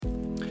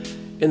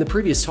In the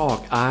previous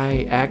talk,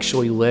 I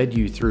actually led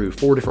you through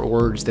 4 different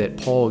words that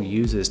Paul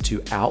uses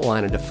to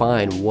outline and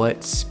define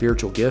what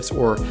spiritual gifts,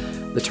 or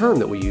the term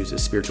that we use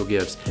as spiritual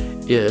gifts,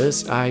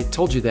 is. I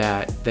told you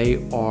that they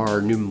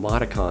are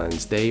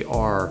pneumaticons. They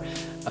are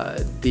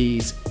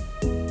these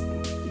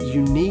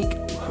unique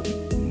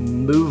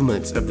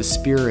movements of the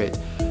Spirit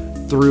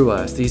through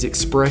us, these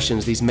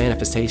expressions, these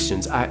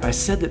manifestations. I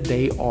said that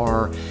they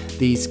are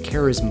these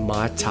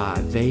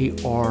charismata. They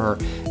are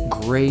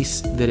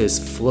grace that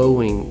is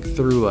flowing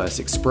through us,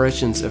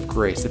 expressions of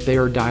grace, that they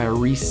are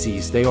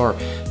diareses, they are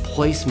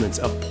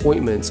placements,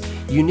 appointments,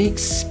 unique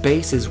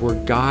spaces where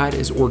God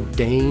has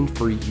ordained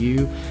for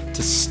you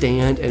to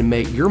stand and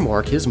make your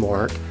mark, His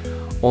mark,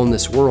 on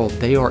this world.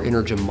 They are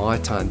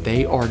energematon.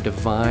 They are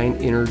divine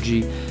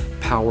energy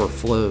power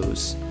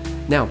flows.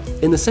 Now,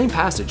 in the same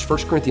passage, 1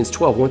 Corinthians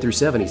 12, 1 through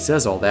 7, he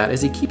says all that.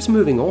 As he keeps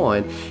moving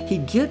on, he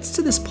gets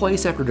to this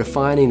place after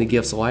defining the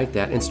gifts like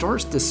that and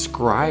starts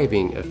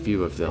describing a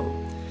few of them.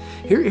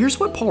 Here's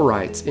what Paul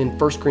writes in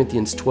 1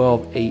 Corinthians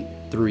 12, 8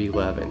 through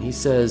 11. He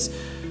says,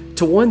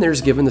 "To one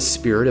there's given the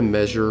Spirit a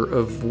measure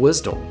of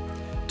wisdom,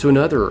 to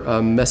another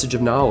a message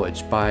of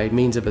knowledge by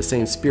means of the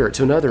same Spirit,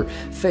 to another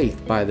faith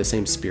by the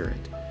same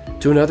Spirit,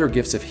 to another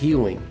gifts of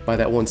healing by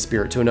that one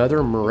Spirit, to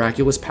another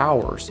miraculous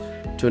powers,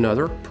 to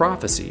another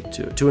prophecy,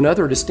 to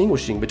another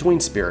distinguishing between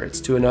spirits,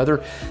 to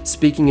another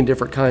speaking in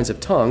different kinds of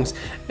tongues,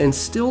 and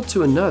still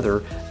to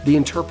another the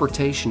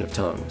interpretation of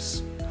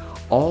tongues.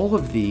 All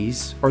of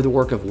these are the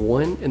work of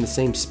one and the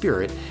same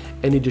Spirit,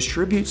 and He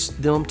distributes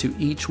them to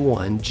each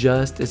one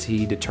just as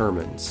He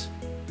determines."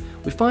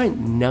 We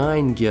find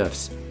 9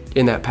 gifts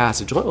in that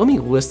passage. Let me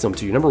list them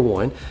to you. Number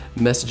 1,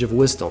 message of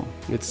wisdom.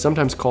 It's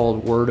sometimes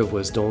called word of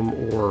wisdom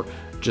or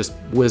just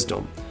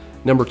wisdom.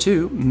 Number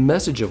 2,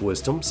 message of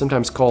wisdom,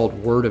 sometimes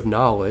called word of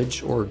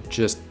knowledge or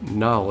just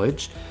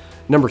knowledge.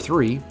 Number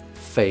 3,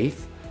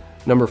 faith.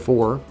 Number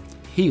 4,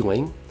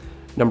 healing.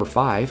 Number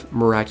 5,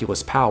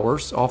 miraculous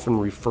powers, often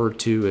referred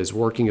to as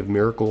working of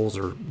miracles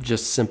or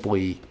just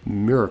simply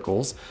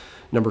miracles.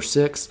 Number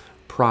 6,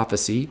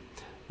 prophecy.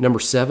 Number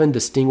 7,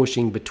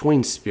 distinguishing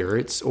between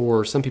spirits,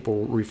 or some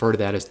people refer to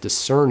that as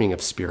discerning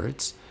of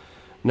spirits.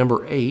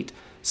 Number 8,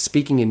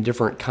 speaking in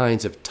different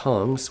kinds of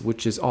tongues,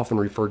 which is often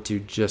referred to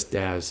just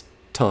as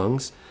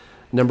tongues.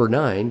 Number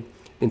 9,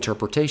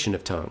 interpretation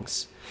of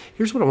tongues.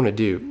 Here's what I want to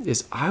do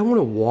is I want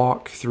to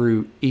walk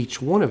through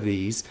each one of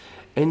these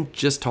and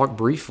just talk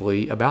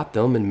briefly about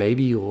them, and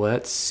maybe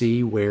let's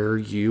see where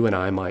you and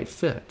I might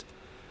fit.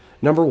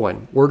 Number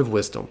 1, word of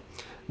wisdom.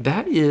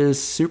 That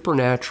is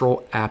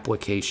supernatural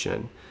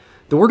application.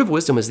 The word of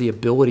wisdom is the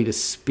ability to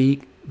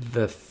speak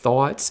the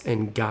thoughts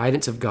and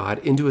guidance of God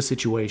into a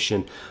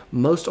situation,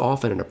 most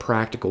often in a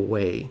practical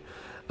way.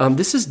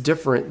 This is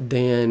different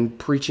than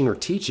preaching or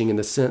teaching in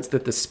the sense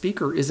that the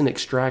speaker isn't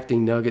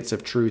extracting nuggets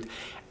of truth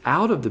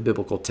out of the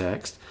biblical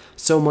text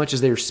so much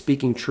as they are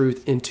speaking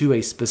truth into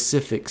a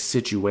specific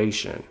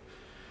situation.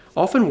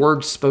 Often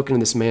words spoken in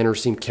this manner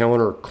seem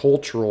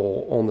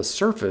countercultural on the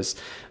surface,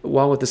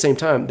 while at the same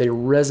time they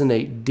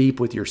resonate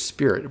deep with your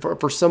spirit.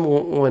 For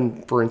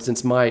someone, for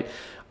instance, might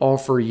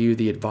offer you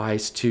the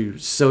advice to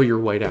sew your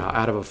way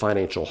out of a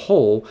financial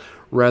hole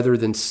rather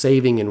than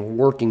saving and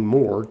working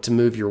more to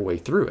move your way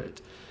through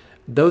it.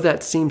 Though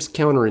that seems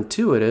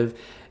counterintuitive,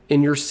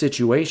 in your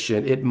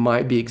situation, it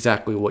might be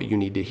exactly what you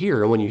need to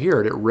hear. And when you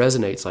hear it, it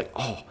resonates like,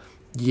 oh,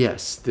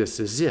 yes, this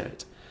is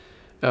it.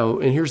 Oh,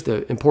 and here's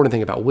the important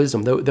thing about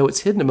wisdom. Though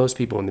it's hidden to most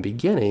people in the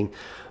beginning,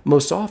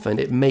 most often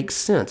it makes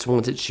sense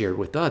once it's shared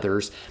with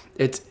others.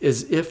 It's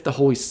as if the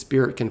Holy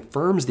Spirit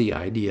confirms the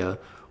idea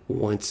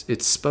once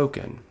it's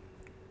spoken.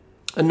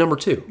 And number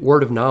 2,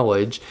 word of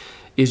knowledge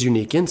is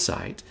unique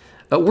insight.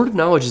 A word of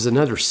knowledge is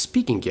another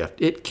speaking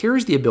gift. It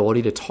carries the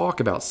ability to talk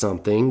about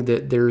something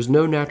that there's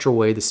no natural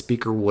way the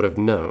speaker would have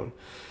known.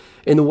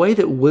 In the way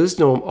that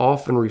wisdom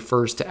often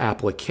refers to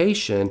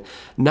application,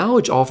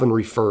 knowledge often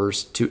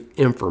refers to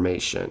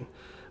information.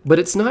 But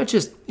it's not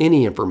just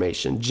any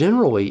information.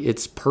 Generally,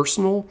 it's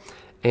personal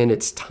and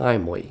it's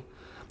timely.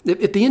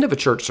 At the end of a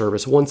church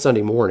service one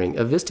Sunday morning,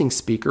 a visiting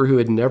speaker who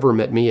had never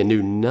met me and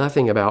knew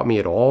nothing about me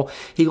at all,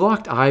 he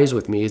locked eyes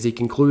with me as he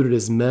concluded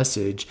his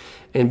message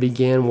and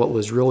began what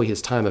was really his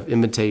time of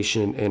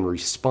invitation and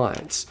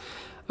response.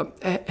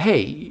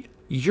 "Hey,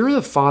 you're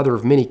the father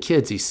of many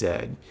kids," he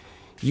said.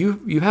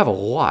 You have a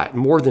lot,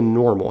 more than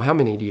normal. How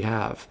many do you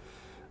have?"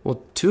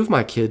 "Well, 2 of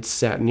my kids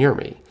sat near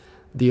me.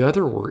 The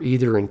other were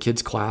either in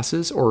kids'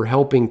 classes or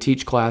helping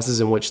teach classes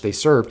in which they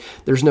served.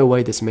 There's no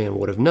way this man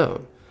would have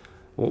known."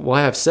 "Well,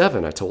 I have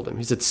 7, I told him."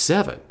 He said,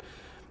 7?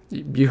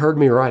 "You heard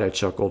me right," I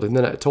chuckled. And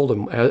then I told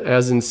him,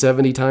 "As in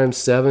 70 times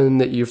 7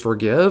 that you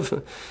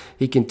forgive?"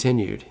 He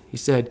continued. He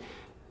said,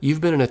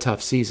 "You've been in a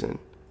tough season.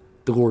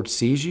 The Lord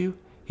sees you.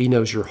 He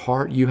knows your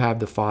heart. You have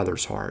the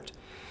Father's heart.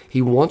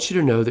 He wants you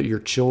to know that your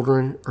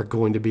children are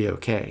going to be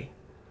okay."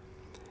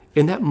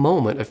 In that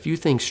moment, a few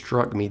things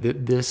struck me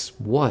that this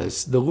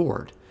was the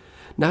Lord.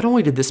 Not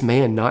only did this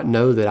man not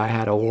know that I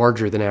had a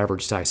larger than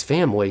average size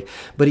family,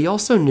 but he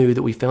also knew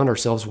that we found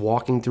ourselves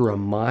walking through a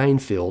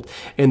minefield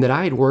and that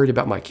I had worried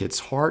about my kids'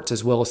 hearts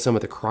as well as some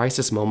of the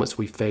crisis moments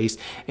we faced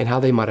and how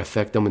they might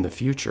affect them in the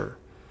future.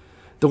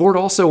 The Lord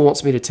also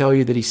wants me to tell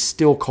you that He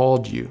still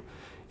called you.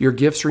 Your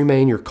gifts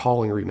remain, your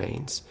calling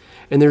remains.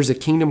 And there's a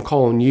kingdom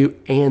call on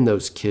you and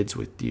those kids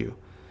with you.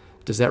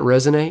 Does that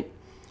resonate?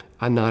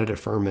 I nodded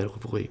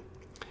affirmatively.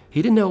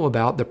 He didn't know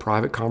about the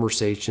private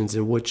conversations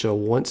in which a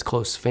once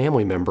close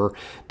family member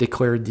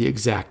declared the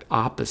exact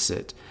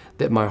opposite,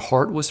 that my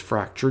heart was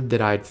fractured, that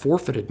I had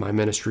forfeited my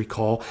ministry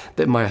call,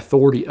 that my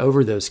authority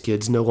over those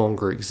kids no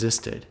longer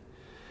existed.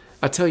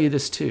 I tell you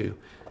this too,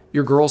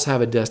 your girls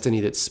have a destiny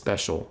that's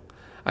special.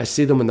 I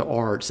see them in the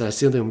arts, and I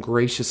see them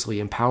graciously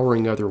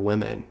empowering other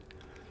women.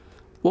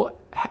 Well,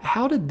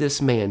 how did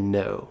this man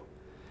know?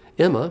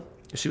 Emma,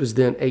 she was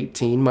then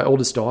 18, my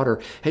oldest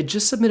daughter, had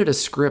just submitted a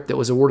script that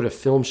was awarded a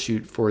film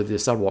shoot for the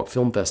Sidewalk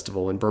Film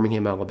Festival in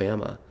Birmingham,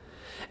 Alabama.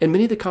 And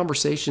many of the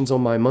conversations on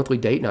my monthly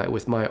date night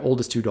with my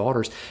oldest two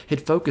daughters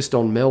had focused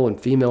on male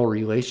and female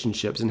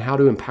relationships and how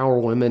to empower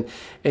women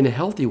in a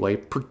healthy way,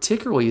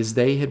 particularly as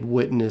they had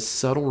witnessed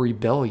subtle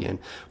rebellion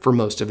for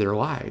most of their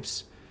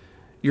lives.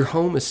 Your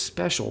home is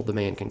special, the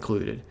man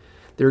concluded.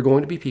 There are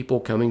going to be people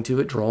coming to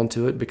it, drawn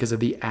to it because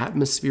of the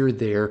atmosphere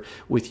there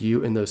with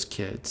you and those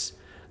kids.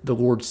 The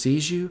Lord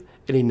sees you,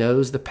 and He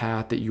knows the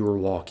path that you are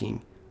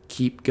walking.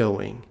 Keep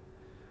going.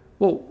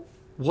 Well,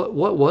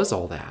 what was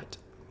all that?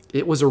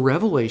 It was a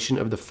revelation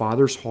of the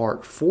Father's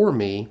heart for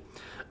me,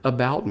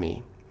 about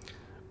me.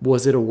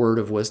 Was it a word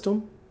of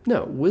wisdom?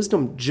 No,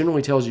 wisdom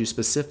generally tells you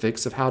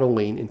specifics of how to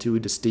lean into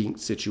distinct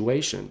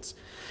situations.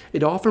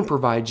 It often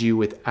provides you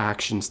with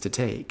actions to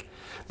take.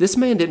 This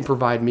man didn't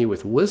provide me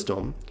with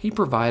wisdom. He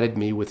provided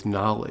me with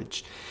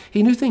knowledge.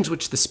 He knew things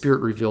which the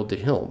Spirit revealed to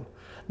him.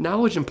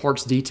 Knowledge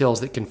imparts details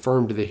that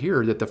confirm to the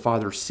hearer that the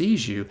Father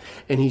sees you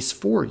and He's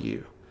for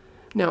you.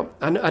 Now,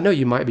 I know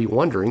you might be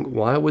wondering,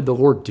 why would the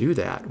Lord do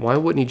that? Why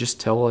wouldn't He just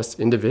tell us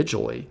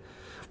individually?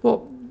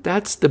 Well,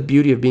 that's the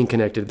beauty of being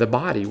connected to the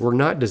body. We're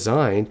not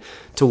designed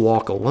to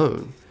walk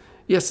alone.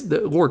 Yes,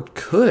 the Lord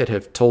could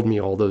have told me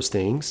all those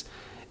things,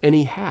 and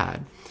He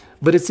had.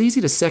 But it's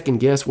easy to second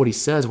guess what He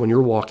says when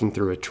you're walking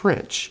through a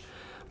trench.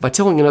 By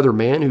telling another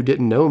man who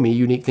didn't know me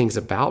unique things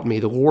about me,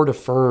 the Lord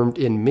affirmed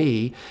in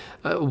me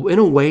in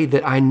a way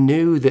that I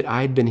knew that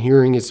I'd been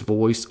hearing His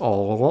voice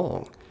all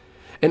along.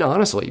 And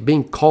honestly,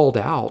 being called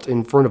out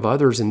in front of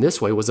others in this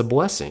way was a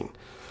blessing.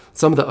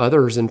 Some of the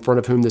others in front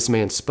of whom this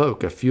man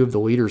spoke, a few of the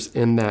leaders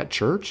in that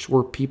church,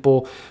 were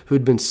people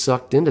who'd been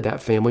sucked into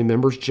that family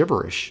member's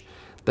gibberish.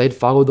 They'd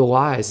followed the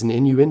lies and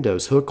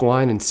innuendos, hook,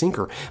 line, and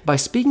sinker. By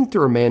speaking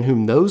through a man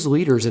whom those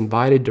leaders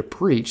invited to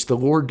preach, the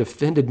Lord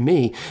defended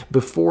me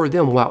before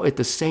them while at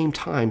the same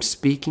time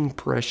speaking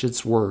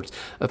precious words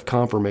of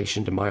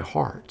confirmation to my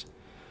heart.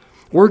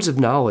 Words of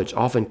knowledge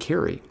often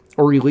carry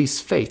or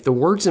release faith. The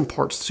words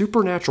impart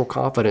supernatural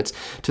confidence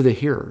to the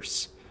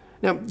hearers.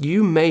 Now,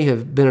 you may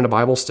have been in a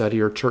Bible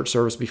study or church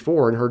service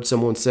before and heard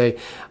someone say,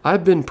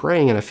 "I've been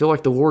praying and I feel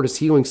like the Lord is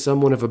healing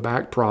someone of a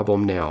back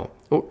problem now."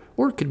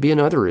 Or it could be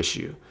another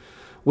issue.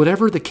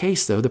 Whatever the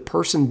case, though, the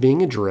person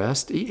being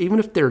addressed, even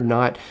if they're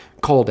not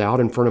called out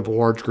in front of a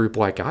large group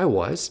like I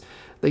was,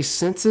 they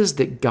senses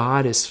that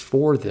God is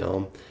for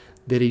them,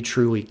 that He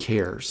truly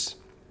cares.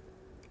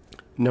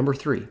 Number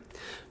 3,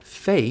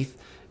 faith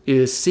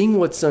is seeing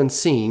what's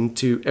unseen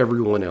to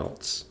everyone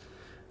else.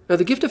 Now,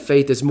 the gift of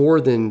faith is more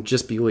than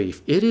just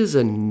belief. It is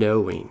a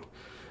knowing.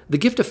 The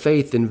gift of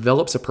faith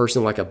envelops a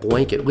person like a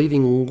blanket,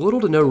 leaving little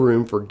to no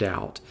room for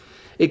doubt.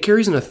 It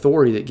carries an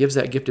authority that gives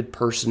that gifted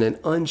person an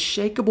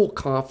unshakable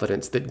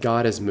confidence that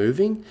God is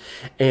moving,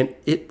 and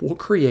it will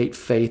create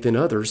faith in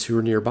others who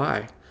are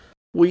nearby.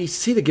 We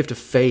see the gift of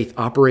faith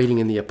operating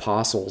in the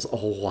apostles a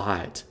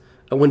lot.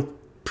 When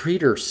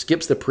Peter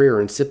skips the prayer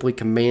and simply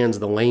commands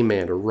the lame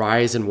man to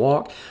rise and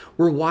walk,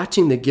 we're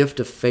watching the gift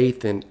of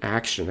faith in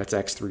action. That's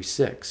Acts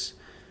 3:6.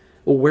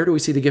 Well, where do we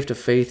see the gift of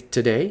faith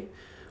today?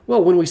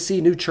 Well, when we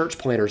see new church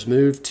planters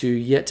move to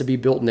yet to be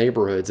built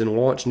neighborhoods and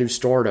launch new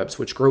startups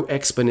which grow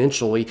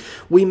exponentially,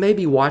 we may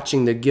be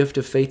watching the gift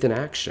of faith in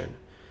action.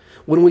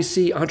 When we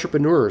see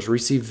entrepreneurs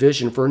receive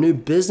vision for a new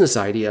business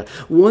idea,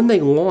 one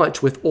they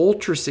launch with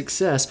ultra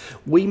success,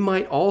 we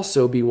might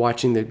also be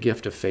watching the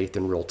gift of faith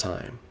in real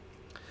time.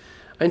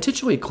 I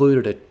intentionally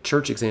included a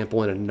church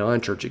example and a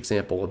non-church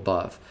example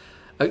above.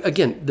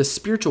 Again, the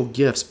spiritual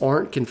gifts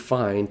aren't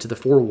confined to the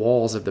four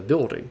walls of the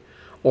building.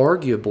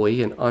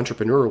 Arguably, an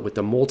entrepreneur with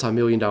a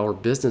multi-million-dollar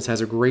business has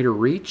a greater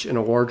reach and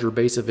a larger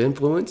base of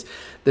influence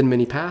than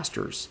many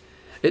pastors.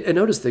 And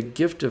notice the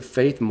gift of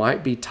faith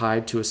might be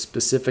tied to a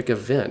specific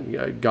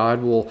event.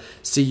 God will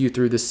see you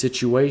through this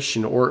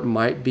situation, or it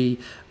might be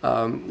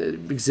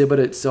exhibit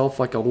itself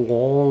like a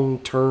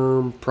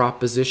long-term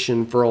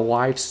proposition for a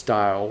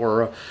lifestyle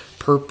or a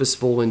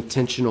purposeful,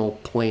 intentional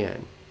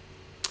plan.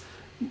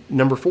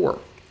 Number 4,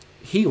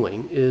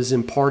 healing is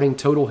imparting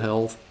total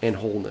health and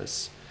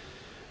wholeness.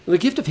 The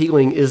gift of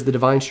healing is the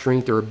divine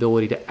strength or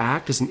ability to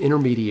act as an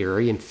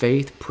intermediary in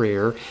faith,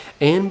 prayer,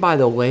 and by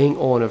the laying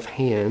on of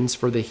hands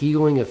for the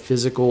healing of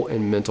physical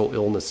and mental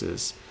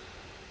illnesses.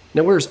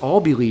 Now, whereas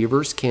all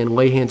believers can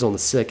lay hands on the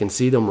sick and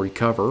see them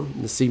recover,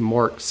 see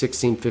Mark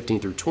 16:15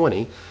 through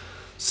 20,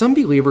 some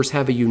believers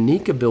have a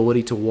unique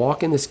ability to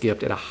walk in this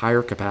gift at a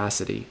higher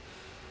capacity.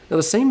 Now,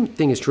 the same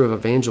thing is true of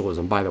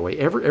evangelism, by the way.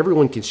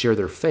 Everyone can share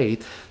their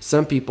faith.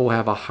 Some people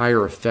have a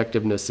higher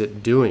effectiveness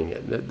at doing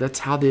it. That's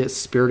how the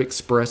Spirit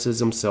expresses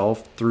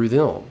himself through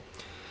them.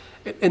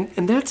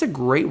 And that's a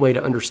great way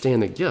to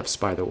understand the gifts,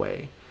 by the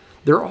way.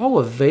 They're all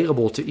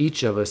available to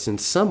each of us in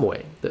some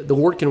way. The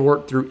Lord can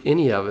work through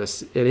any of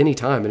us at any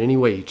time in any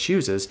way he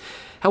chooses.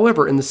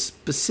 However, in the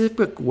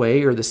specific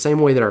way or the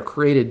same way that our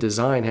created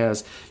design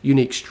has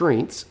unique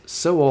strengths,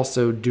 so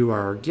also do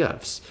our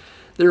gifts.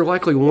 There are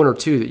likely one or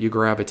two that you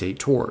gravitate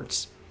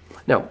towards.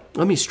 Now,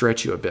 let me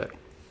stretch you a bit.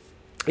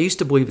 I used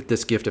to believe that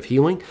this gift of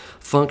healing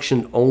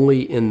functioned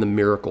only in the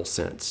miracle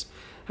sense.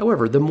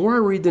 However, the more I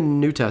read the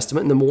New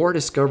Testament and the more I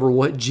discover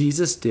what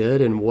Jesus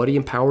did and what he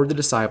empowered the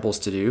disciples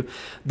to do,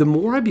 the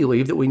more I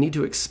believe that we need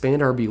to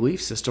expand our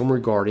belief system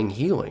regarding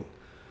healing.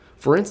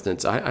 For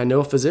instance, I know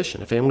a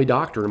physician, a family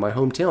doctor in my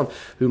hometown,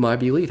 whom I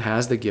believe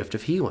has the gift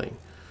of healing.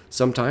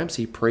 Sometimes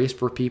he prays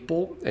for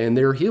people and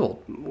they're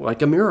healed,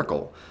 like a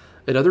miracle.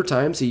 At other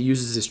times, he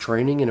uses his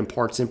training and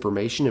imparts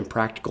information and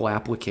practical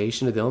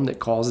application to them that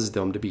causes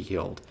them to be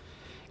healed.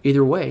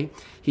 Either way,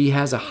 he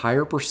has a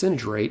higher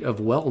percentage rate of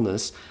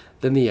wellness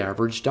than the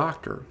average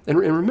doctor. And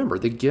remember,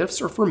 the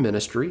gifts are for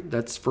ministry,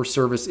 that's for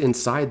service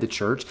inside the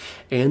church,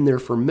 and they're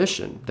for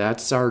mission.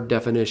 That's our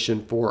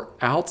definition for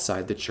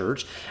outside the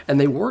church, and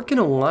they work in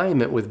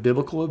alignment with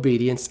biblical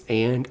obedience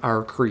and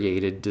our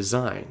created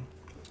design.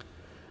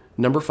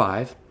 Number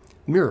 5,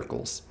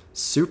 miracles.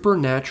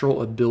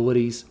 Supernatural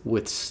abilities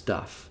with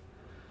stuff.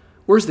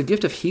 Whereas the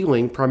gift of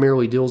healing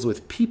primarily deals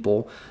with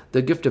people,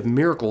 the gift of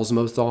miracles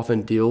most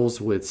often deals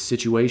with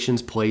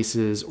situations,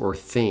 places, or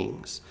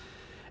things.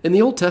 In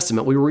the Old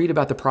Testament, we read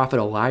about the prophet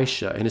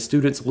Elisha and his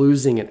students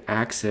losing an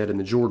axe head in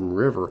the Jordan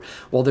River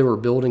while they were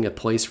building a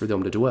place for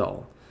them to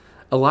dwell.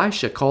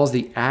 Elisha caused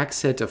the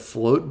axe head to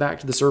float back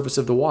to the surface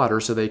of the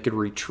water so they could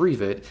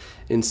retrieve it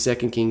in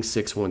 2 Kings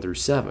 6:1 through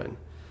 7.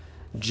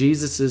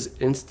 Jesus'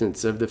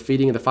 instance of the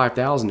feeding of the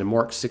 5,000 in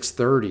Mark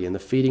 6:30 and the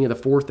feeding of the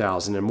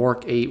 4,000 in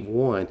Mark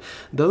 8:1,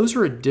 those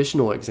are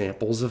additional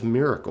examples of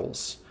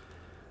miracles.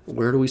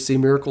 Where do we see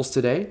miracles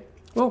today?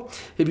 Well,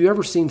 have you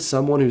ever seen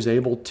someone who's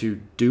able to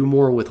do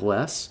more with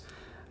less?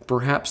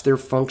 Perhaps they're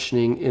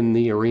functioning in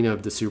the arena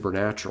of the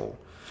supernatural.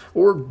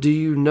 Or do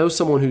you know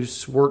someone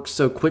who's worked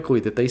so quickly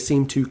that they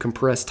seem to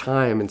compress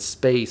time and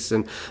space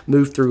and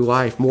move through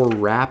life more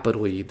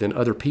rapidly than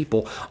other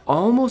people,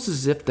 almost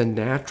as if the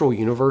natural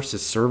universe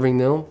is serving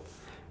them?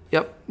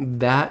 Yep,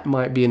 that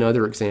might be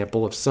another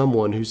example of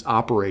someone who's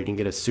operating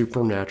at a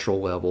supernatural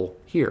level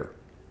here.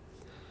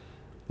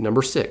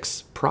 Number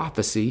 6,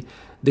 prophecy,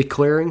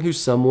 declaring who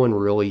someone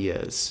really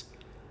is.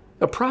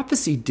 A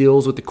prophecy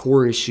deals with the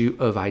core issue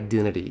of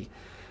identity.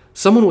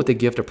 Someone with the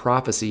gift of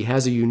prophecy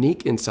has a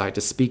unique insight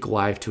to speak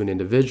life to an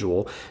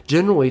individual,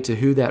 generally to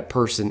who that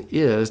person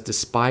is,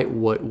 despite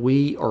what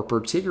we, or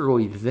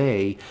particularly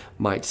they,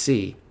 might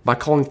see, by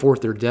calling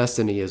forth their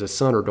destiny as a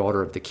son or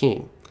daughter of the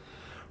king.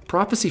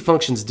 Prophecy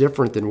functions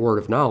different than word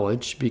of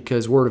knowledge,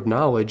 because word of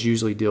knowledge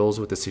usually deals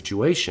with a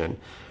situation.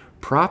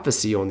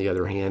 Prophecy, on the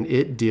other hand,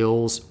 it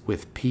deals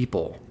with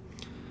people.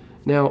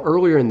 Now,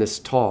 earlier in this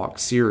talk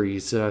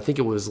series, I think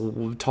it was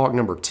talk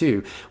number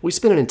 2, we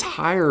spent an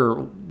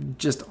entire,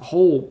 just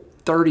whole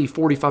 30,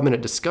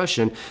 45-minute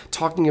discussion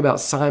talking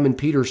about Simon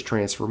Peter's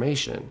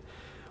transformation.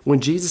 When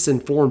Jesus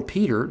informed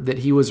Peter that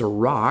he was a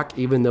rock,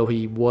 even though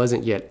he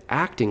wasn't yet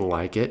acting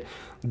like it,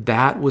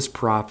 that was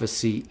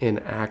prophecy in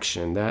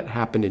action. That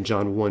happened in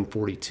John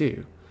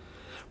 1:42.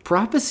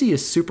 Prophecy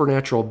is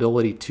supernatural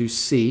ability to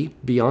see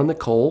beyond the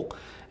coal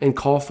and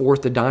call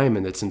forth the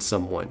diamond that's in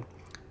someone.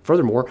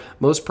 Furthermore,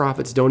 most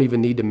prophets don't even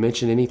need to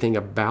mention anything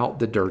about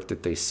the dirt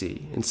that they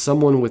see. And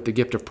someone with the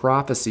gift of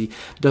prophecy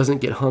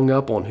doesn't get hung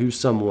up on who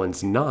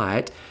someone's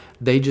not.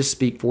 They just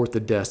speak forth the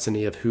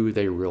destiny of who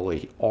they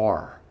really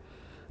are.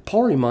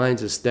 Paul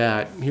reminds us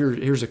that,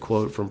 here's a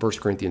quote from 1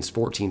 Corinthians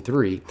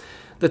 14:3,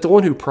 that the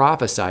one who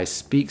prophesies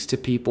speaks to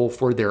people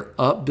for their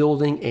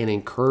upbuilding and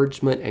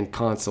encouragement and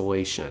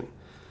consolation.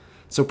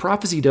 So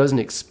prophecy doesn't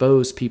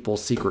expose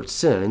people's secret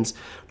sins.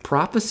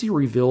 Prophecy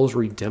reveals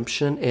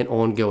redemption and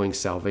ongoing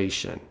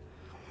salvation.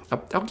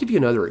 I'll give you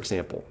another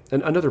example,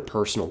 another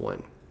personal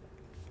one.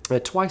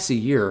 Twice a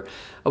year,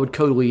 I would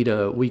co-lead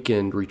a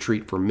weekend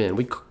retreat for men.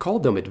 We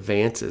called them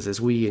advances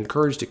as we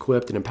encouraged,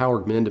 equipped, and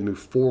empowered men to move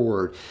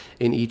forward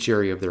in each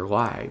area of their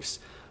lives.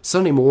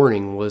 Sunday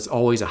morning was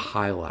always a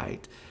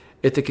highlight.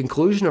 At the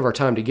conclusion of our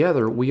time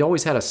together, we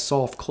always had a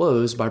soft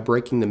close by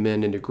breaking the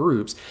men into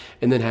groups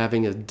and then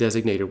having a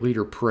designated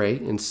leader pray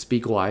and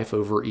speak life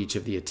over each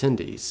of the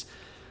attendees.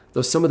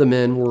 Though some of the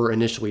men were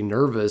initially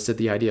nervous at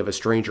the idea of a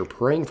stranger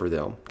praying for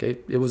them,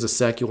 it was a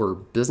secular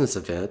business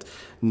event,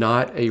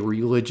 not a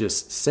religious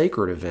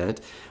sacred event.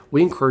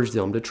 we encouraged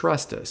them to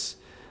trust us.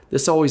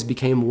 This always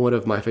became one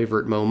of my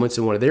favorite moments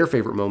and one of their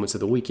favorite moments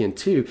of the weekend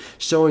too,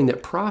 showing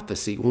that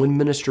prophecy, when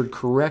ministered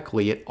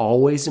correctly, it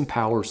always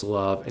empowers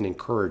love and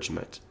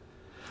encouragement.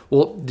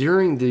 Well,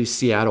 during the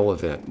Seattle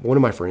event, one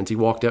of my friends, he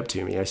walked up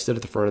to me. I stood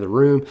at the front of the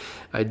room.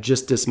 I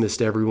just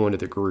dismissed everyone to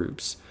the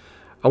groups.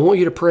 "I want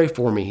you to pray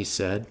for me," he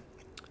said.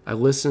 I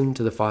listened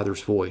to the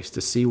Father's voice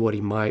to see what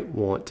he might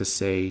want to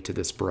say to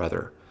this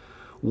brother.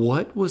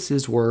 What was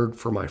his word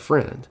for my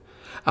friend?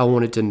 I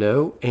wanted to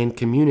know and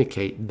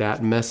communicate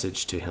that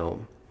message to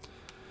him.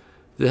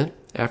 Then,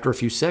 after a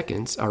few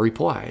seconds, I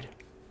replied,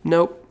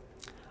 "Nope,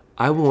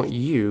 I want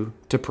you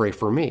to pray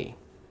for me."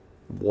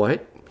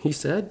 "What?" he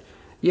said.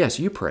 "Yes,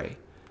 you pray."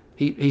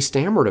 He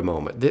stammered a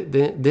moment.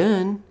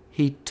 Then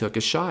he took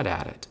a shot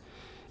at it.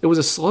 It was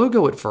a slow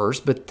go at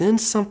first, but then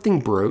something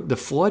broke, the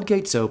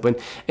floodgates opened,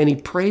 and he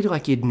prayed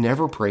like he'd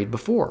never prayed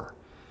before.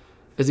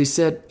 As he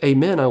said,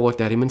 "Amen," I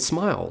looked at him and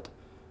smiled.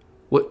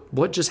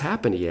 What just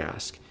happened?" he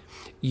asked.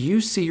 "You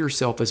see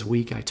yourself as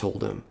weak," I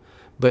told him,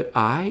 "but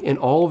I and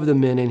all of the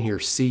men in here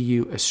see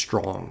you as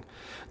strong.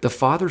 The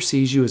Father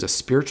sees you as a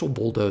spiritual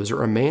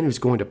bulldozer, a man who's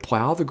going to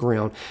plow the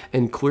ground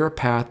and clear a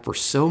path for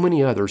so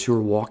many others who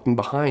are walking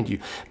behind you,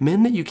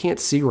 men that you can't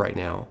see right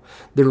now.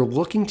 They're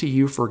looking to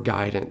you for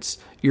guidance.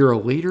 You're a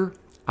leader.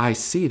 I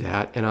see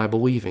that, and I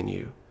believe in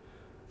you."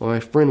 Well, my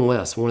friend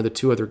Les, one of the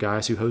two other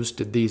guys who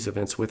hosted these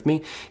events with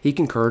me, he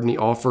concurred and he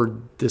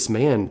offered this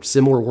man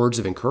similar words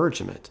of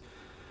encouragement.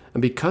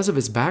 And because of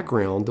his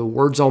background, the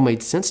words all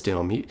made sense to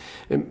him.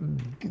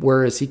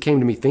 Whereas he came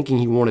to me thinking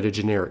he wanted a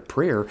generic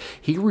prayer,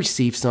 he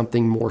received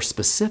something more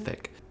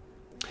specific.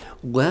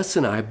 Les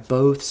and I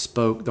both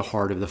spoke the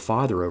heart of the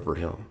Father over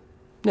him.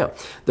 Now,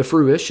 the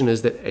fruition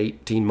is that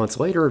 18 months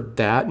later,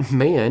 that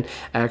man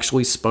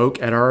actually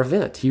spoke at our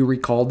event. He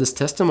recalled this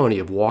testimony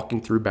of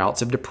walking through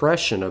bouts of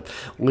depression, of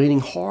leaning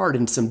hard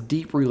in some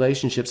deep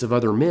relationships of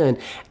other men,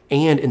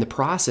 and in the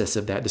process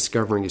of that,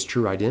 discovering his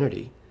true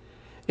identity.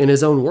 In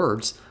his own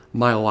words,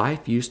 "My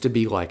life used to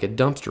be like a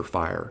dumpster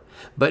fire,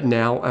 but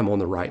now I'm on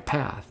the right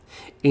path.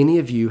 Any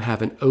of you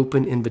have an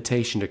open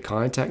invitation to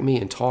contact me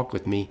and talk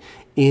with me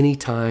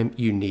anytime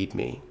you need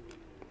me."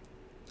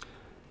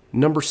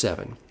 Number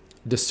 7,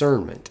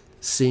 discernment,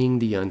 seeing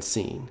the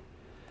unseen.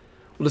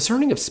 Well,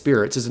 discerning of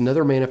spirits is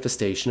another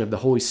manifestation of the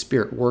Holy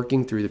Spirit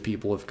working through the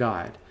people of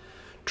God.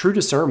 True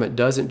discernment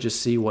doesn't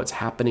just see what's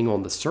happening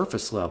on the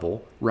surface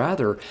level.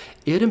 Rather,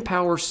 it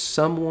empowers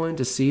someone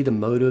to see the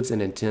motives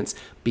and intents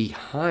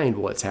behind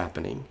what's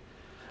happening.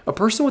 A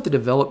person with a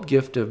developed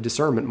gift of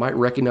discernment might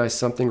recognize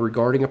something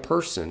regarding a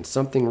person,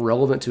 something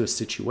relevant to a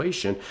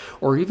situation,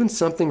 or even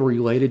something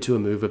related to a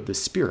move of the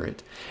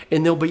Spirit,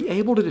 and they'll be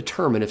able to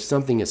determine if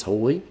something is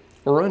holy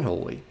or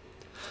unholy.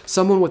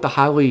 Someone with a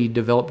highly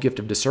developed gift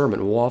of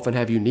discernment will often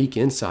have unique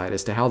insight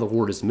as to how the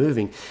Lord is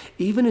moving,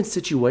 even in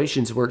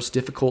situations where it's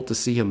difficult to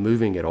see Him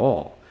moving at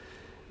all.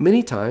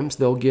 Many times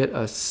they'll get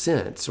a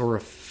sense or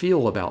a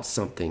feel about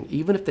something,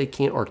 even if they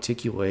can't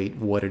articulate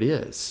what it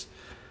is.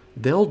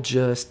 They'll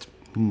just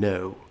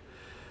know.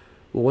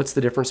 Well, what's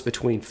the difference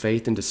between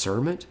faith and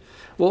discernment?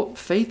 Well,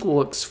 faith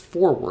looks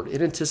forward.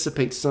 It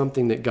anticipates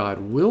something that God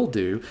will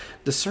do.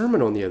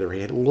 Discernment, on the other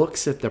hand,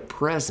 looks at the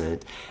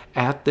present,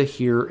 at the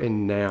here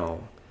and now.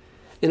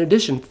 In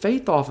addition,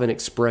 faith often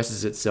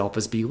expresses itself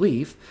as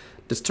belief.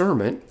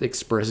 Discernment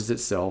expresses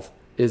itself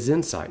as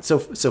insight. So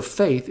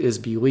faith is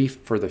belief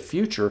for the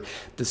future.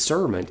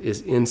 Discernment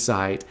is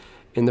insight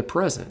in the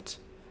present.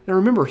 Now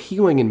remember,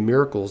 healing and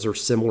miracles are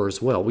similar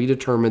as well. We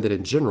determined that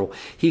in general,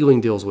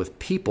 healing deals with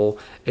people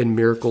and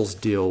miracles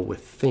deal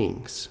with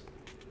things.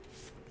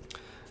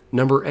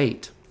 Number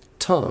 8,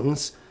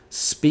 tongues,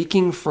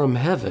 speaking from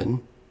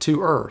heaven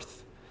to earth.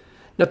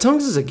 Now,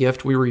 tongues is a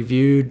gift we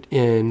reviewed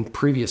in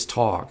previous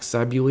talks.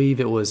 I believe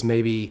it was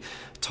maybe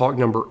talk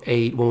number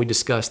 8 when we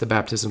discussed the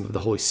baptism of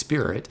the Holy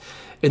Spirit.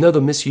 And though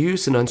the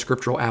misuse and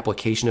unscriptural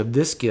application of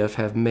this gift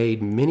have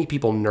made many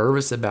people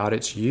nervous about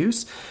its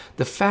use,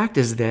 the fact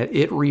is that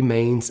it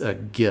remains a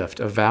gift,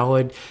 a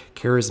valid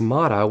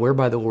charismata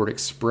whereby the Lord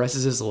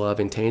expresses His love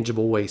in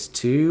tangible ways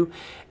to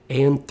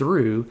and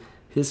through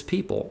His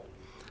people.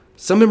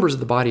 Some members of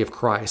the body of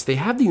Christ, they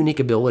have the unique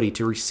ability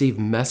to receive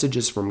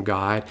messages from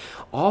God,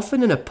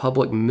 often in a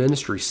public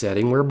ministry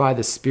setting whereby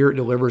the Spirit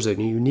delivers a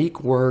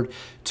unique word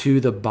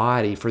to the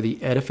body for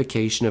the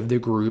edification of the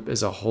group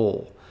as a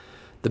whole.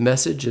 The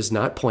message is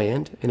not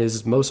planned and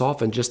is most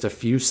often just a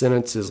few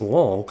sentences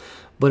long,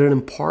 but it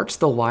imparts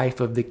the life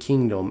of the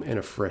kingdom in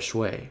a fresh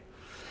way.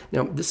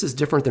 Now, this is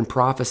different than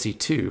prophecy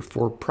too,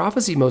 for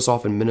prophecy most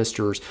often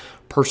ministers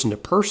person to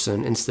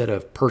person instead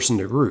of person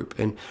to group,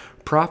 and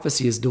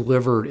prophecy is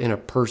delivered in a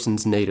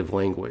person's native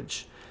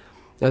language.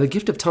 Now, the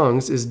gift of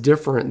tongues is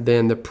different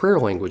than the prayer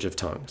language of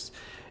tongues.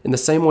 In the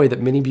same way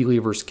that many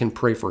believers can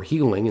pray for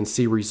healing and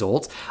see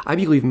results, I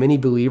believe many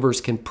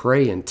believers can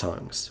pray in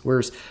tongues,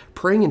 whereas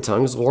praying in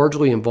tongues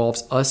largely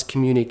involves us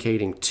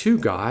communicating to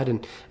God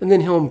and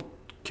then Him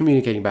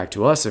communicating back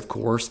to us, of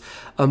course.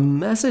 A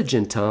message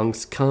in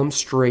tongues comes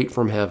straight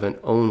from heaven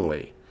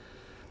only.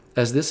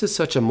 As this is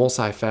such a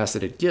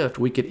multifaceted gift,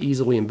 we could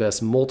easily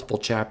invest multiple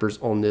chapters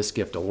on this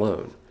gift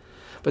alone.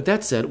 But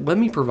that said, let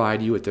me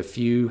provide you with a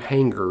few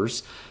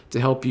hangers to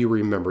help you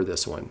remember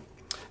this one.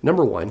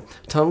 Number one,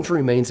 tongues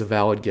remains a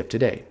valid gift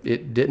today.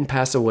 It didn't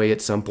pass away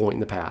at some point in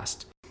the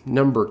past.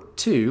 Number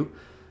two,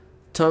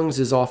 tongues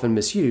is often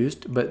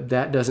misused, but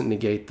that doesn't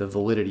negate the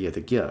validity of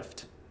the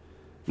gift.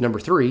 Number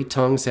three,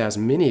 tongues has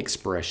many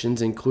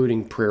expressions,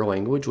 including prayer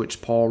language,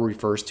 which Paul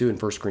refers to in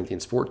 1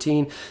 Corinthians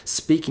 14,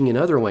 speaking in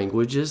other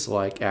languages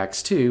like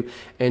Acts 2,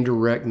 and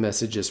direct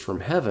messages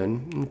from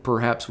heaven.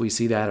 Perhaps we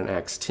see that in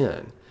Acts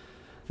 10.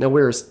 Now,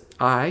 whereas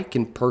I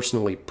can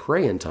personally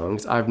pray in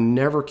tongues, I've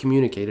never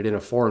communicated in a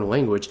foreign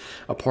language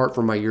apart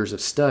from my years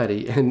of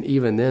study, and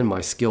even then my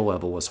skill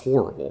level was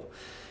horrible.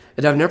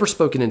 And I've never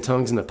spoken in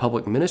tongues in a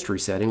public ministry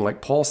setting like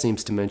Paul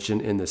seems to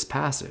mention in this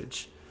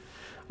passage.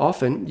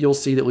 Often, you'll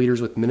see that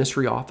leaders with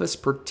ministry office,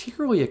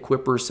 particularly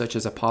equippers such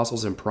as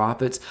apostles and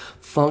prophets,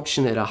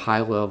 function at a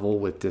high level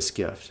with this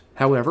gift.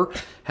 However,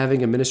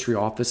 having a ministry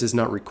office is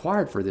not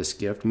required for this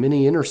gift.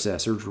 Many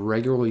intercessors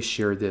regularly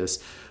share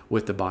this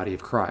with the body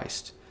of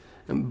Christ.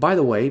 And by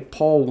the way,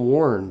 Paul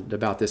warned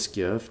about this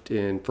gift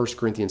in 1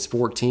 Corinthians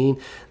 14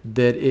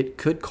 that it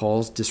could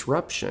cause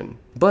disruption,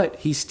 but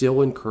he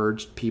still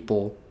encouraged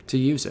people to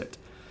use it.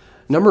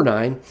 Number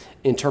 9,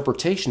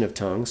 interpretation of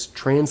tongues,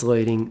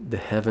 translating the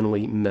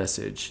heavenly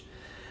message.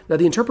 Now,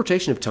 the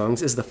interpretation of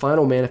tongues is the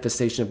final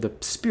manifestation of the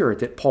Spirit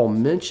that Paul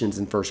mentions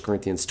in 1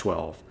 Corinthians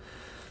 12.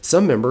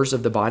 Some members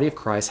of the body of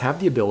Christ have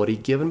the ability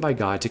given by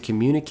God to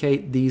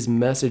communicate these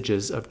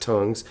messages of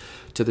tongues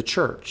to the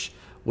church,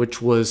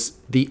 which was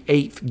the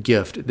 8th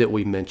gift that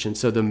we mentioned.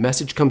 So the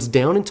message comes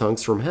down in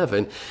tongues from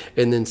heaven,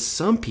 and then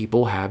some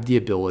people have the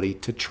ability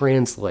to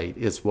translate,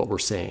 is what we're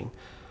saying.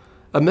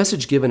 A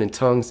message given in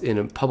tongues in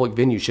a public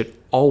venue should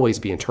always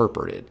be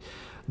interpreted.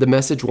 The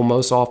message will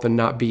most often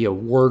not be a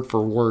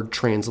word-for-word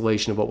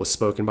translation of what was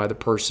spoken by the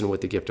person with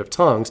the gift of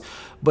tongues,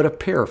 but a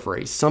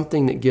paraphrase,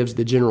 something that gives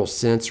the general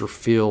sense or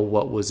feel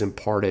what was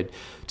imparted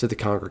to the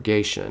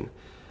congregation.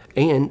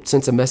 And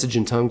since a message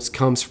in tongues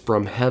comes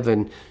from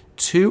heaven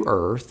to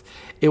earth,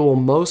 it will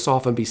most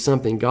often be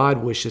something God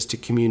wishes to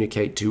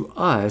communicate to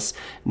us,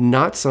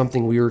 not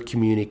something we are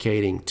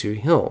communicating to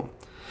Him.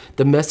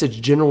 The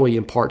message generally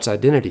imparts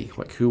identity,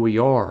 like who we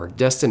are,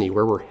 destiny,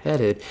 where we're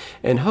headed,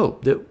 and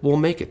hope that we'll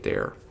make it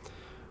there.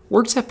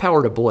 Words have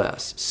power to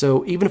bless,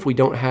 so even if we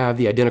don't have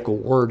the identical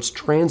words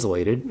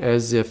translated,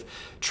 as if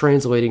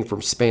translating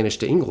from Spanish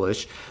to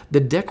English, the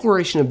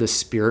declaration of the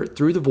Spirit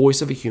through the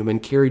voice of a human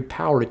carried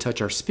power to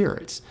touch our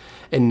spirits.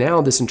 And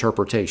now this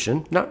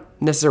interpretation, not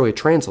necessarily a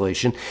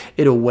translation,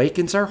 it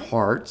awakens our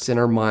hearts and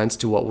our minds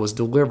to what was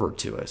delivered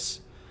to us.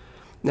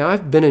 Now,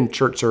 I've been in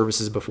church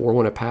services before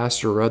when a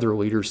pastor or other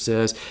leader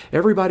says,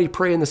 everybody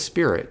pray in the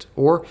Spirit,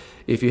 or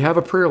if you have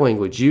a prayer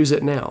language, use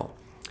it now.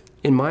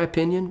 In my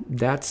opinion,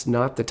 that's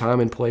not the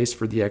time and place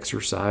for the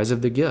exercise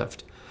of the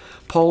gift.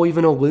 Paul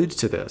even alludes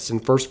to this in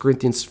 1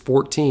 Corinthians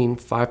 14,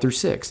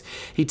 5-6.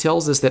 He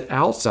tells us that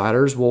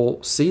outsiders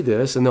will see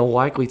this and they'll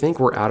likely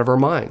think we're out of our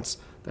minds.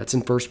 That's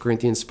in 1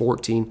 Corinthians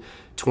 14,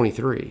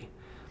 23.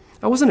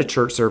 I was in a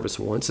church service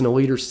once and a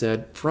leader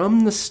said,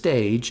 from the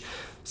stage,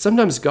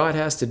 sometimes God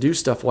has to do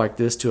stuff like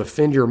this to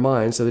offend your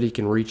mind so that He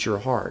can reach your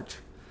heart.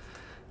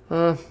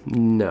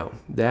 No,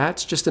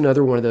 that's just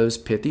another one of those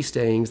pithy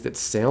sayings that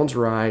sounds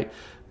right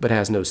but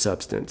has no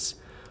substance.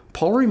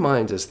 Paul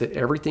reminds us that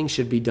everything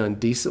should be done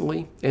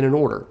decently and in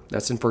order.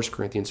 That's in 1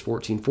 Corinthians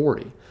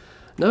 14:40.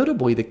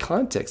 Notably, the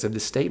context of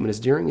this statement is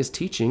during his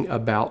teaching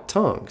about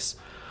tongues.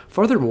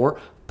 Furthermore,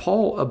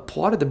 Paul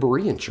applauded the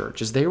Berean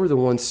church as they were the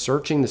ones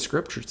searching the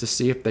scriptures to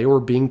see if they were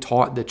being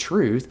taught the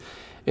truth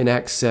in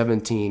Acts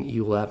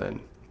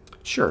 17:11.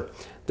 Sure,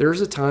 there's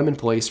a time and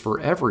place for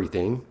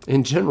everything.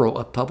 In general,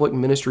 a public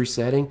ministry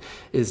setting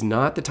is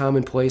not the time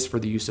and place for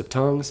the use of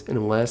tongues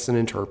unless an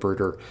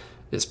interpreter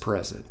is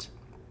present.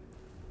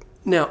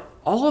 Now,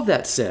 all of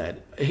that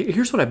said,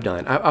 here's what I've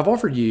done. I've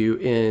offered you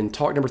in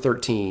talk number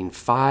 13,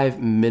 5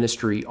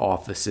 ministry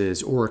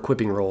offices or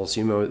equipping roles,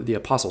 the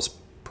apostles,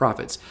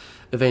 prophets,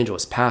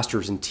 evangelists,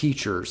 pastors, and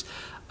teachers.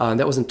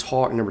 That was in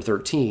talk number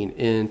 13.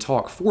 In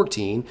talk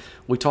 14,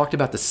 we talked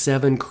about the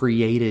 7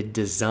 created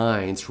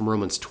designs from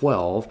Romans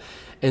 12.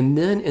 And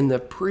then in the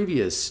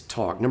previous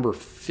talk, number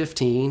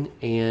 15,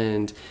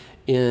 and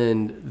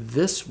in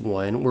this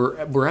one,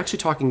 we're actually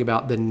talking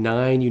about the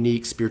 9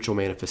 unique spiritual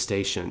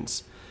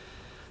manifestations.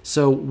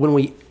 So when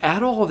we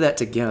add all of that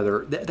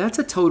together, that's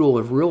a total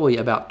of really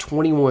about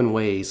 21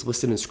 ways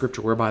listed in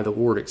Scripture whereby the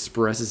Lord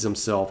expresses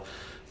Himself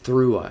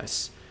through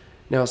us.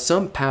 Now,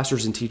 some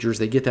pastors and teachers,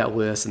 they get that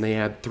list and they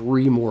add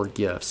 3 more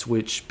gifts,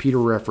 which Peter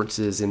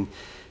references in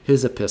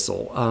his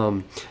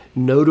epistle.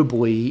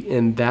 Notably,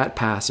 in that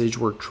passage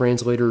where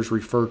translators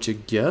refer to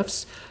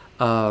gifts,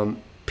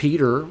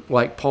 Peter,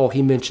 like Paul,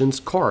 he mentions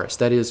charis,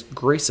 that is,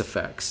 grace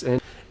effects.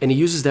 And he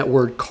uses that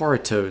word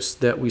karatos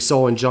that we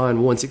saw in John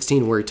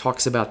 1:16, where he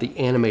talks about the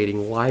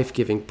animating,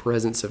 life-giving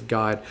presence of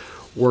God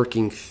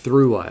working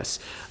through us.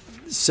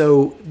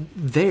 So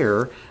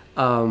there,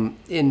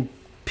 in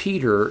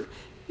Peter,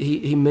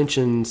 he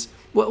mentions,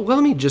 well,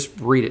 let me just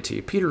read it to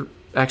you. Peter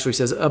actually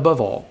says, above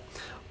all,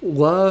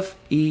 love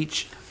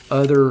each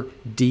other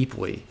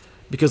deeply,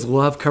 because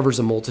love covers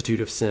a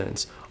multitude of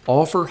sins.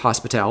 Offer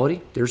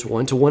hospitality, there's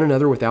one, to one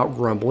another without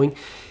grumbling.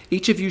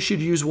 Each of you should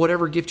use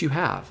whatever gift you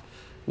have,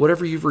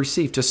 whatever you've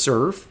received, to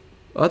serve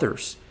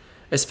others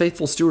as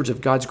faithful stewards of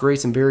God's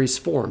grace in various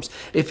forms.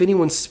 If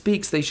anyone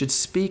speaks, they should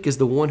speak as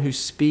the one who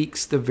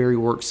speaks the very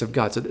works of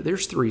God. So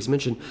there's three. He's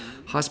mentioned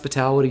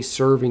hospitality,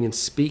 serving, and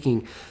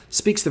speaking.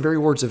 Speaks the very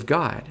words of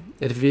God.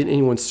 And if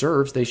anyone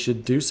serves, they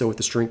should do so with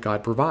the strength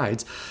God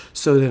provides,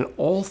 so that in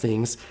all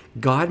things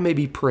God may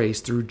be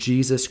praised through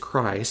Jesus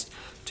Christ.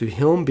 To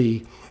him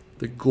be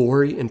the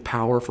glory and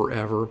power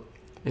forever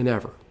and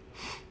ever.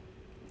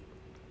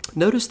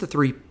 Notice the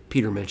three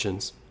Peter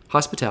mentions: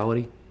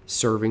 hospitality,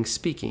 serving,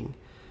 speaking.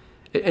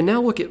 And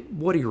now look at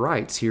what he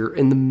writes here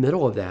in the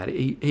middle of that.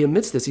 He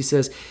admits this. He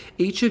says,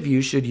 each of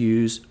you should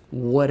use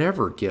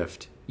whatever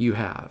gift you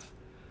have.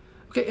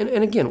 Okay,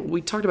 and again,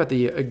 we talked about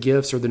the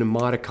gifts or the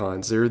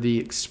pneumaticons. They're the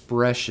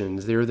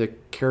expressions. They're the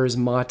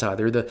charismata.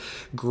 They're the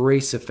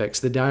grace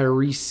effects, the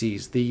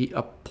diareses, the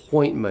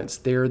appointments.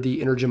 They're the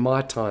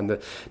energematon,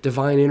 the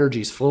divine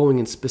energies flowing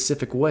in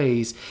specific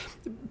ways.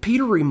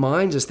 Peter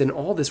reminds us that in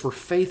all this, we're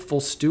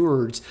faithful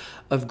stewards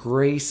of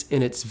grace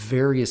in its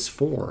various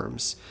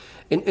forms.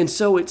 And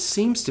so it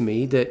seems to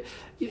me that,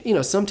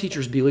 some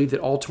teachers believe that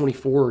all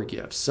 24 are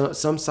gifts.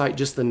 Some cite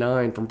just the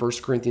 9 from 1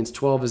 Corinthians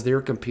 12 as their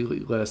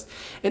complete list.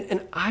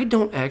 And I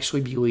don't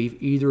actually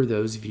believe either of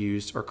those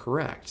views are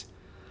correct.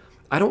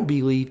 I don't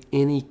believe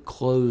any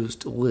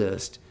closed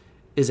list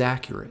is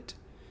accurate.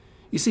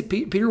 You see,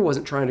 Peter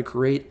wasn't trying to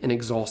create an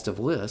exhaustive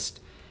list.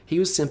 He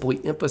was simply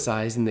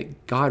emphasizing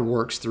that God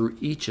works through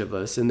each of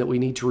us and that we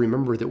need to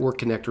remember that we're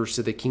connectors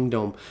to the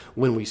kingdom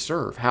when we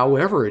serve,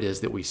 however it is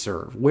that we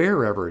serve,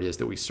 wherever it is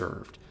that we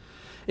served.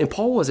 And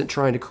Paul wasn't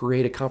trying to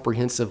create a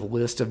comprehensive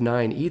list of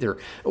 9 either,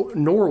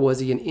 nor was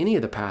he in any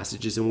of the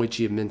passages in which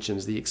he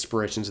mentions the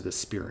expressions of the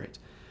Spirit.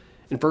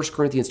 In 1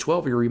 Corinthians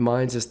 12, he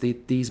reminds us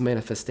that these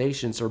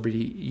manifestations are to be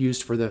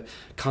used for the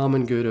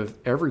common good of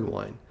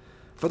everyone.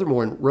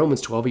 Furthermore, in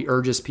Romans 12, he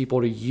urges people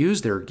to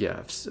use their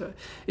gifts.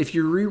 If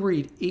you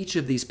reread each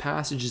of these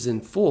passages in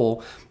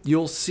full,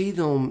 you'll see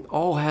them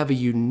all have a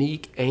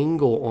unique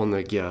angle on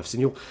the gifts,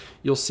 and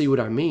you'll see what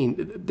I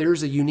mean.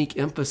 There's a unique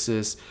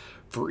emphasis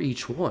for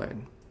each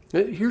one.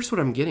 Here's what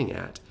I'm getting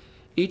at.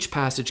 Each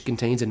passage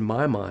contains, in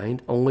my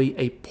mind, only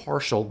a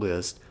partial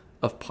list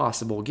of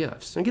possible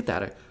gifts. And get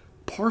that, a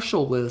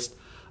partial list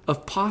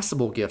of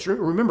possible gifts.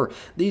 Remember,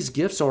 these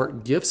gifts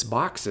aren't gifts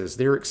boxes.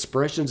 They're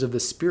expressions of the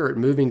Spirit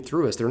moving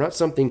through us. They're not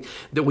something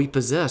that we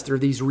possess. They're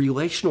these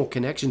relational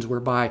connections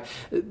whereby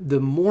the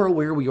more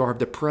aware we are of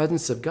the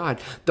presence of God,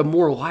 the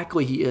more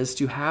likely He is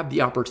to have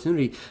the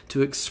opportunity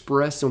to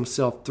express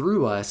Himself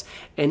through us,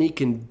 and He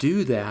can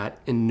do that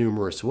in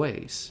numerous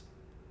ways.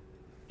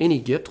 Any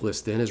gift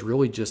list, then, is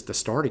really just the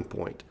starting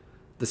point.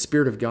 The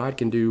Spirit of God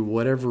can do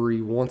whatever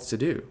He wants to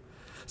do.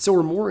 So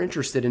we're more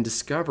interested in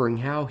discovering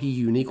how He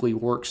uniquely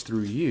works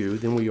through you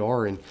than we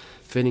are in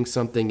fitting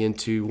something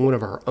into one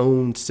of our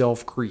own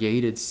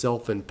self-created,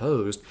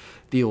 self-imposed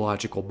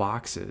theological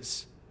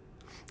boxes.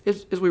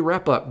 As we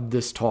wrap up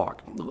this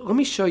talk, let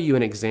me show you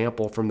an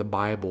example from the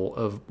Bible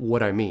of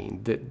what I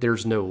mean, that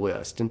there's no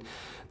list. And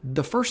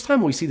the first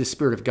time we see the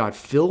Spirit of God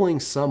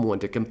filling someone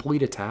to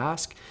complete a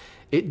task,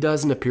 it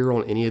doesn't appear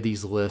on any of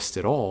these lists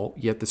at all,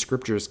 yet the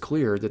Scripture is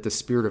clear that the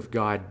Spirit of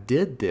God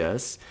did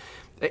this.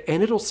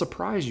 And it'll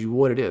surprise you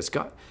what it is.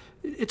 God,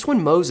 it's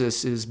when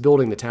Moses is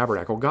building the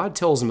tabernacle. God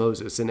tells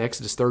Moses in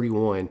Exodus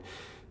 31,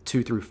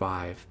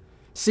 2-5,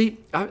 "See,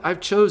 I've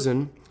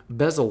chosen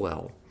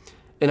Bezalel,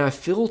 and I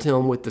filled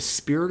him with the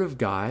Spirit of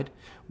God,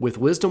 with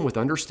wisdom, with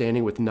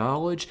understanding, with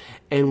knowledge,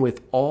 and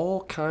with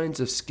all kinds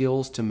of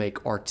skills to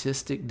make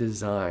artistic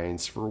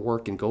designs for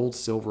work in gold,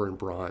 silver, and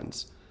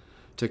bronze,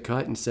 to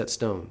cut and set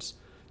stones,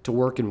 to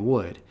work in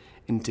wood,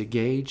 and to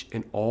gauge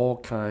in all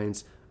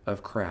kinds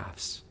of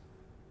crafts."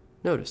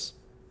 Notice,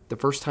 the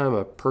first time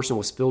a person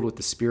was filled with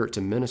the Spirit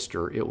to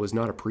minister, it was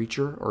not a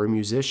preacher or a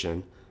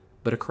musician,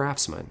 but a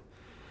craftsman.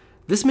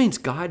 This means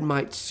God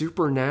might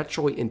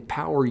supernaturally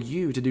empower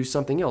you to do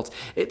something else.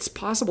 It's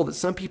possible that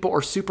some people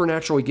are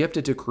supernaturally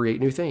gifted to create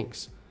new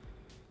things,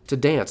 to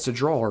dance, to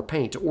draw or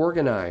paint, to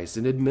organize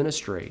and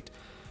administrate,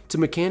 to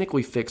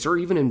mechanically fix or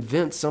even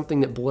invent something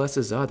that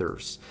blesses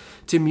others,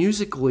 to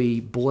musically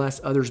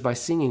bless others by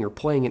singing or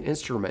playing an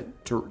instrument,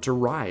 to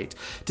write,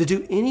 to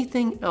do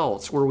anything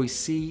else where we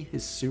see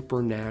His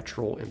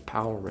supernatural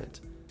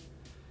empowerment.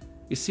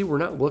 You see, we're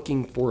not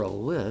looking for a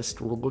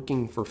list, we're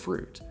looking for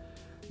fruit.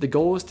 The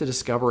goal is to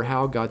discover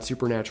how God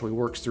supernaturally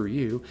works through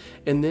you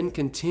and then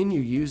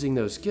continue using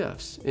those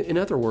gifts. In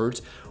other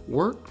words,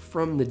 work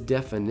from the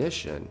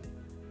definition,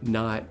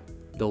 not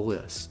the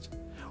list.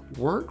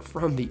 Work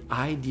from the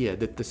idea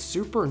that the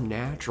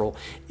supernatural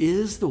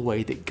is the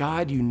way that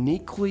God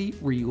uniquely,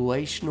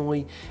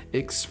 relationally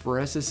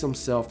expresses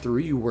Himself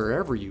through you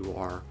wherever you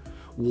are,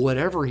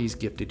 whatever He's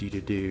gifted you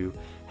to do,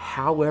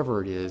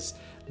 however it is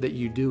that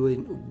you do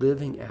it,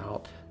 living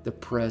out the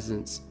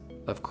presence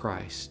of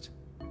Christ.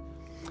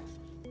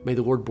 May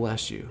the Lord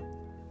bless you.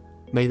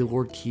 May the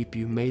Lord keep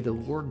you. May the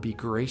Lord be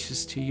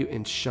gracious to you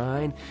and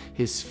shine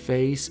his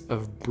face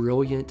of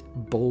brilliant,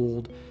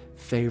 bold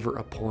favor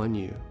upon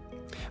you.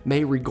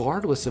 May,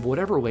 regardless of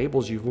whatever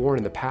labels you've worn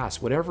in the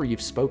past, whatever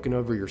you've spoken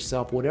over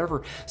yourself,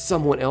 whatever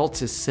someone else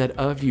has said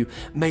of you,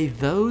 may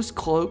those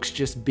cloaks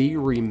just be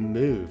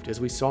removed, as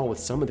we saw with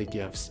some of the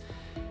gifts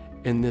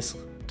in this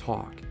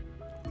talk.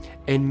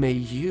 And may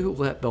you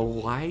let the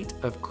light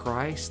of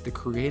Christ, the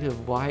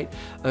creative light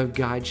of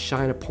God,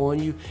 shine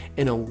upon you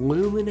and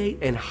illuminate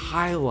and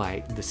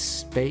highlight the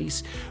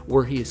space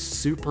where he has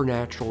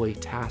supernaturally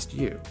tasked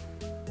you,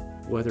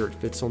 whether it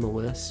fits on the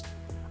list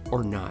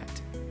or not.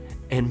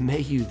 And may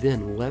you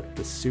then let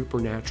the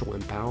supernatural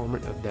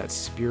empowerment of that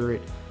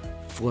Spirit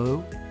flow,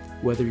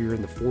 whether you're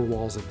in the four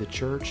walls of the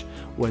church,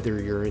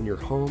 whether you're in your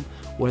home,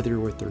 whether you're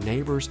with your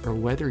neighbors, or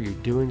whether you're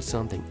doing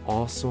something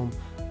awesome,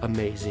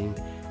 amazing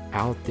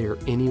out there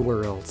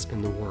anywhere else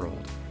in the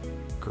world.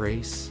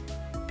 Grace,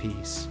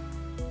 peace,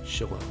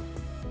 shalom.